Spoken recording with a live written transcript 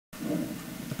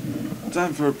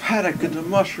Time for a panic into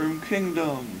Mushroom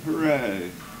Kingdom!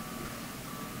 Hooray!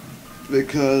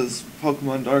 Because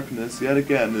Pokemon Darkness, yet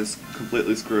again, is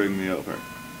completely screwing me over.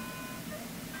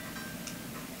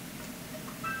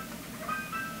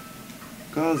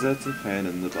 Cause it's a pain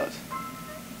in the butt.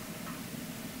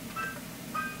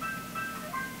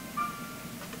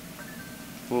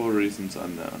 For reasons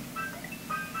unknown.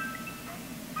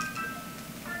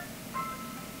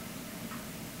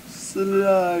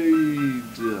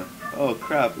 Slide! Oh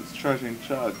crap, it's charging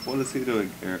Chug. What is he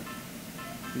doing here?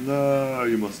 No,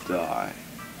 you must die.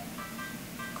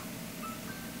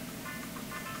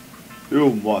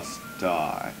 You must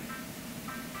die.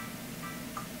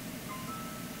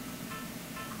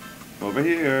 Over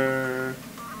here.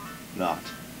 Not.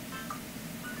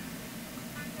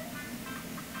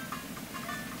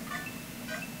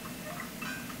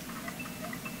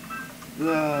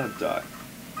 Die.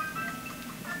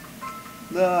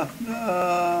 No.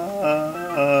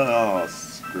 Oh,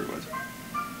 screw it.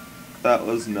 That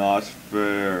was not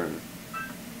fair.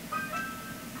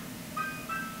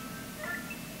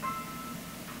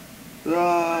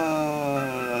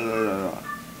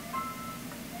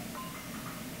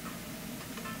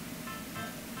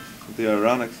 The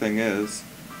ironic thing is,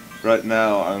 right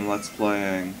now I'm Let's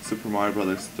Playing Super Mario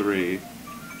Bros. 3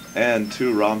 and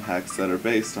 2 ROM hacks that are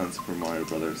based on Super Mario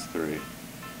Bros. 3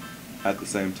 at the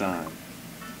same time.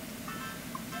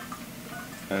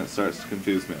 And it starts to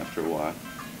confuse me after a while.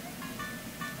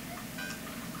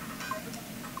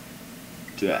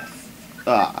 Death.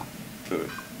 Ah, food.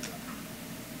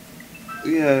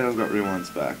 Yeah, I've got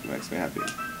rewinds back. It makes me happy.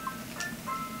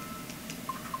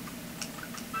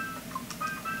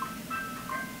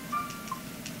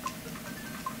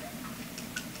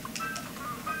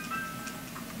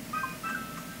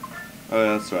 Oh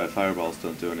yeah, that's right. Fireballs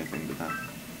don't do anything to them.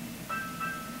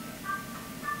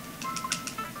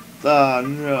 Ah,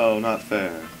 no, not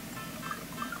fair.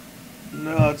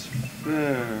 Not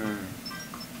fair.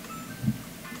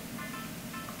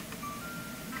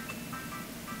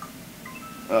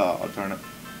 Oh, darn it.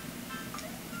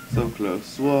 So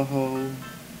close. Whoa.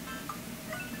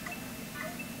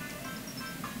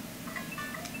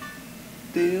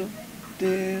 Deal.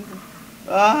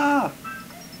 Ah!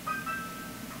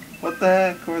 What the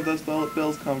heck? Where'd those bullet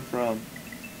bills come from?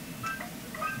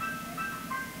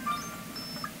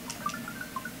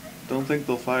 Don't think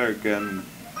they'll fire again.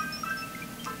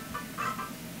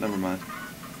 Never mind.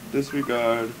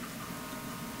 Disregard.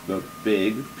 The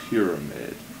Big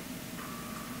Pyramid.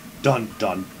 Dun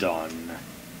dun dun.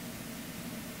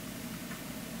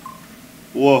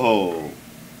 Whoa.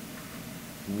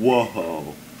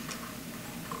 Whoa.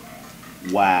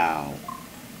 Wow.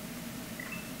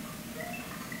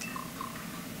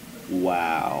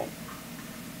 Wow.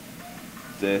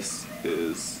 This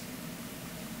is...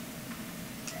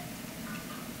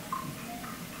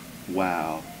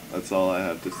 Wow. That's all I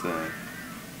have to say.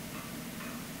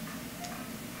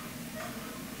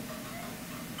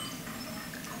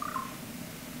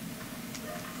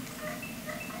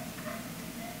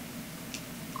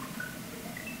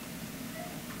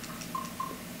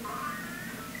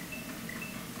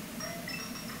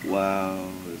 Wow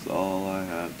is all I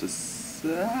have to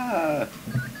say.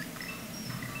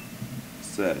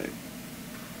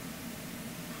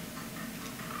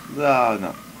 Ah,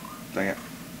 no. Dang it.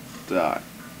 Die.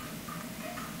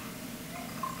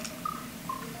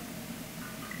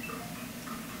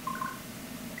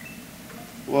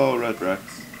 Whoa, Red Rex.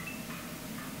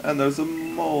 And there's a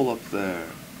mole up there.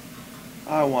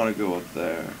 I want to go up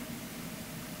there.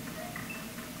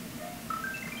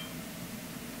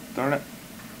 Darn it.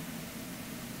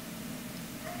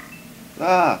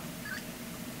 Ah!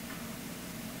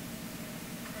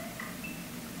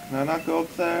 Can I not go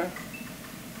up there?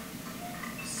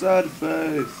 Sad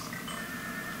face.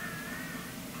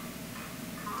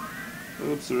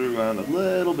 Oops, we ran a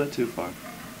little bit too far.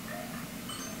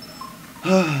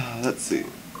 Let's see.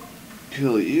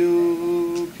 Kill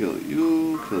you, kill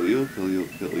you, kill you, kill you,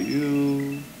 kill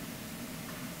you.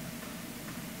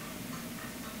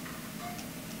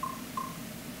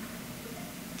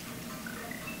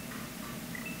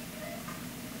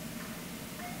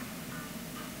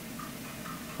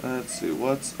 Let's see,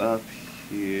 what's up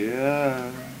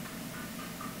here?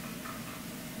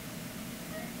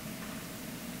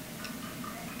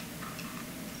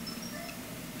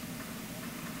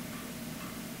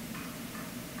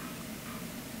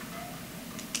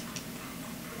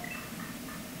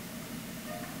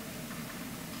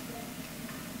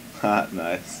 Ha,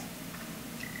 nice.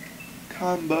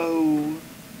 Combo.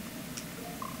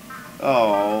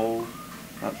 Oh,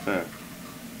 not fair.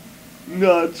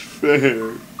 Not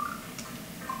fair.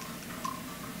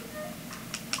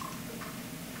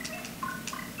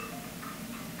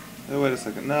 Hey, wait a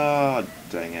second. No,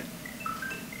 dang it.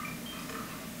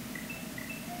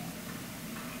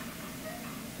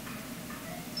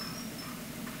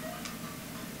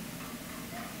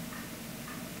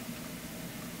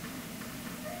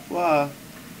 Wow.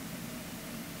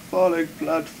 Falling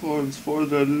platforms for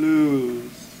the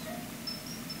lose.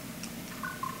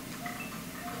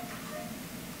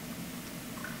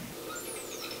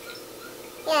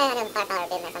 Yeah, I know the fire power would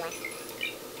be in there somewhere.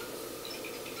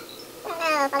 Oh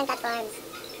no, falling platforms.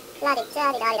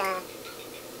 La-di-da-di-da-di-da.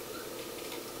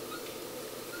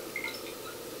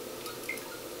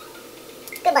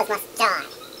 Good boys must die.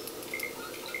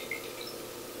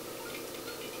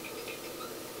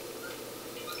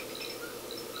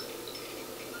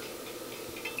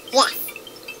 Yes!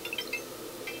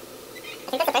 I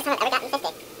think that's the first time I've ever gotten 50.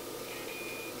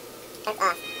 That's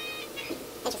awesome.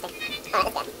 Interesting. Alright,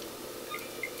 let's go.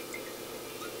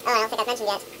 Oh, I don't think I've mentioned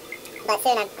yet, but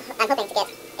soon I'm hoping to get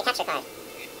a capture card.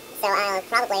 So I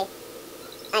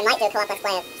might do a co-op let's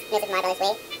play of New Super Mario Bros.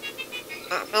 Wii.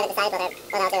 I haven't decided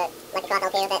whether I'll do like a co-op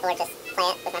LP with it or just play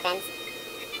it with my friends.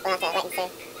 We'll have to wait and see.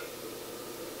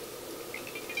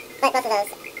 But both of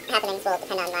those happenings will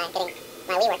depend on getting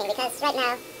my Wii working, because right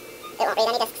now it won't read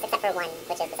any discs except for one,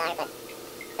 which is bizarre, but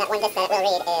that one disc that it will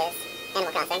read is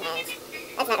Animal Crossing, and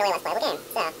that's not really a let's playable game,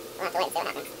 so we'll have to wait and see what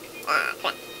happens. Ah,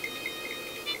 crap.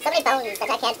 So many bones that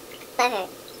I can't burn.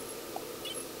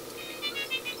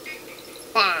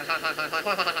 Ah, ha, ha, ha, ha,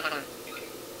 ha, ha, ha.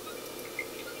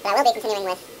 But I will be continuing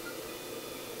with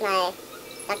my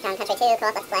Donkey Kong Country 2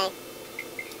 co-op let's play.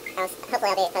 Hopefully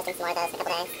I'll be posting some more of those in a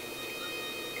couple days.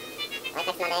 Like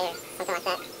next Monday or something like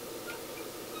that.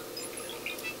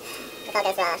 If all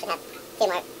goes well, I should have a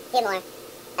few more.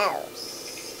 Oh,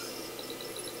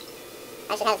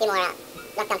 I should have a few more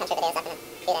Donkey Kong Country videos up in a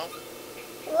few days.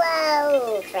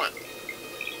 Whoa, crap.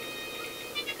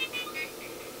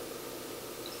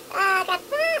 Ah, crap.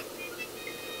 Ah.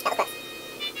 That was close.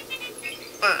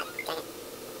 Ah, dang it.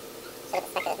 Should have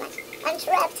expected as much. I'm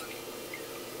trapped.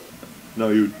 No,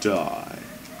 you die.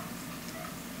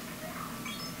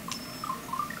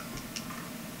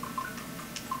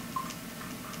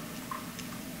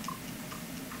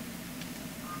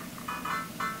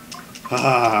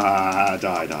 Ah,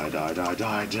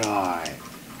 die.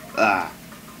 Ah.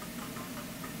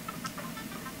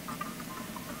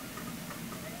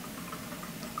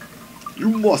 You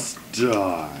must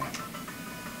die.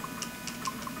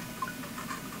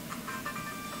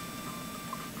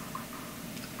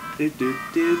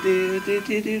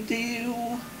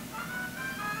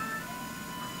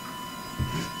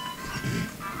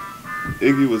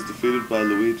 Iggy was defeated by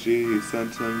Luigi. He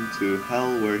sent him to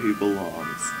hell where he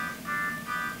belongs.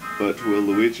 But will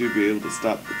Luigi be able to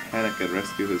stop the panic and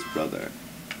rescue his brother?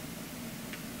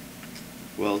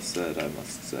 Well said, I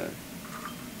must say.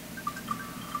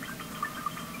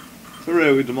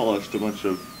 Hooray, we demolished a bunch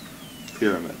of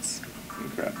pyramids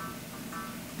and crap.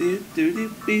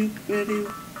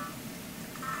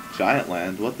 Giant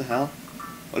Land? What the hell?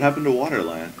 What happened to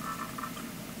Waterland?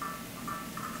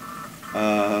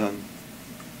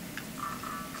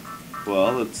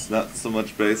 Well, it's not so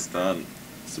much based on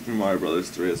Super Mario Bros.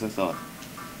 3 as I thought.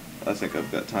 I think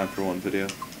I've got time for one video.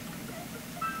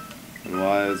 And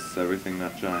why is everything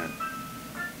not giant?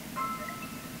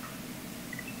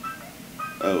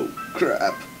 Oh,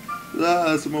 crap!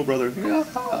 Ah, Sumo Brother!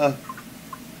 Ah.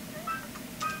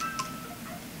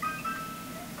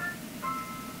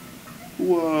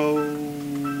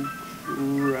 Whoa,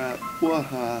 crap!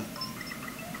 Waha!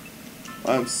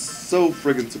 I'm so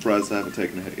friggin' surprised I haven't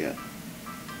taken a hit yet.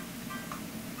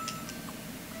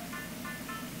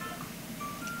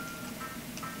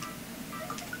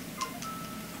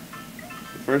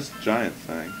 The first giant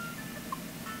thing.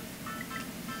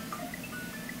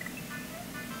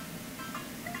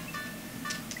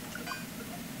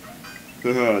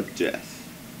 Death.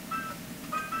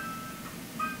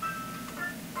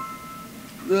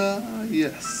 Ah,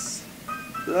 yes.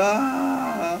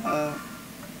 Ah!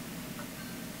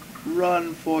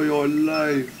 Run for your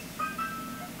life.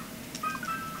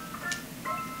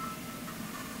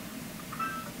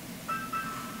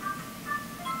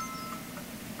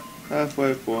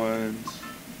 Halfway point.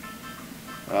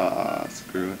 Ah,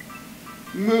 screw it.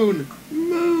 Moon!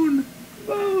 Moon!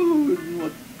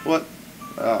 Moon! What?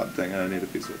 Oh, dang it, I need a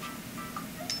P-switch.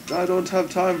 I don't have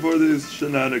time for these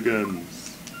shenanigans.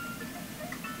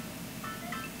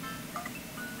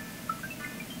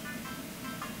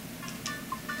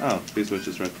 Oh, P-switch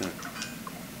is right there.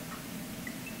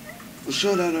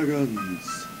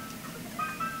 Shenanigans!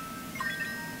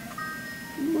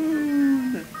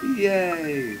 Moon!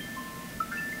 Yay!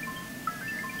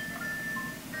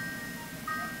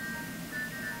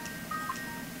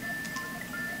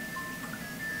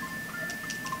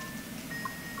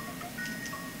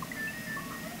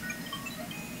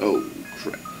 Oh,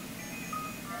 crap.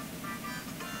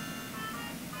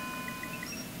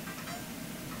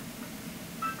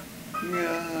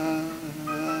 Yeah.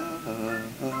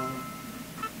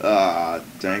 Ah,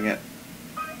 dang it.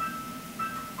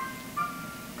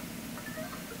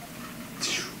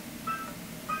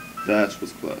 That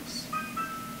was close.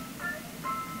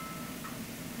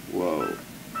 Whoa.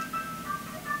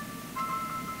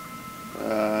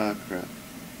 Ah, crap.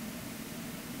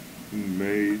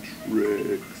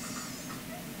 Matrix.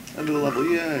 End of the level,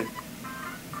 yay!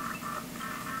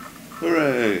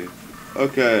 Hooray!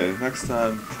 Okay, next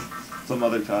time, some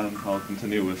other time, I'll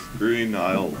continue with Green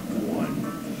Isle.